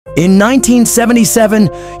In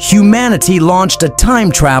 1977, humanity launched a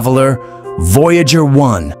time traveler, Voyager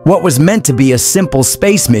 1. What was meant to be a simple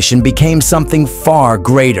space mission became something far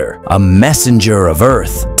greater, a messenger of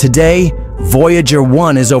Earth. Today, Voyager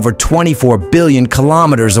 1 is over 24 billion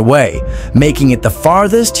kilometers away, making it the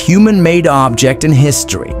farthest human-made object in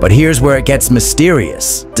history. But here's where it gets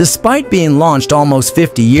mysterious. Despite being launched almost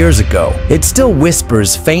 50 years ago, it still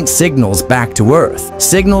whispers faint signals back to Earth,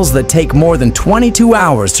 signals that take more than 22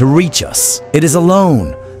 hours to reach us. It is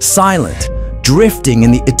alone, silent, drifting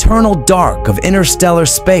in the eternal dark of interstellar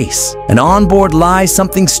space. And on board lies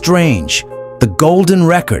something strange. The Golden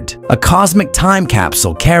Record, a cosmic time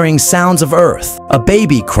capsule carrying sounds of Earth, a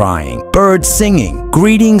baby crying, birds singing,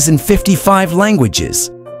 greetings in 55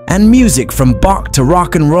 languages, and music from Bach to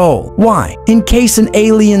rock and roll. Why? In case an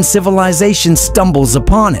alien civilization stumbles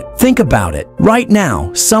upon it. Think about it. Right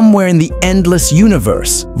now, somewhere in the endless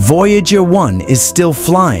universe, Voyager 1 is still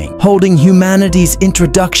flying, holding humanity's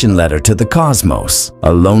introduction letter to the cosmos.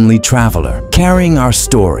 A lonely traveler, carrying our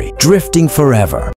story, drifting forever.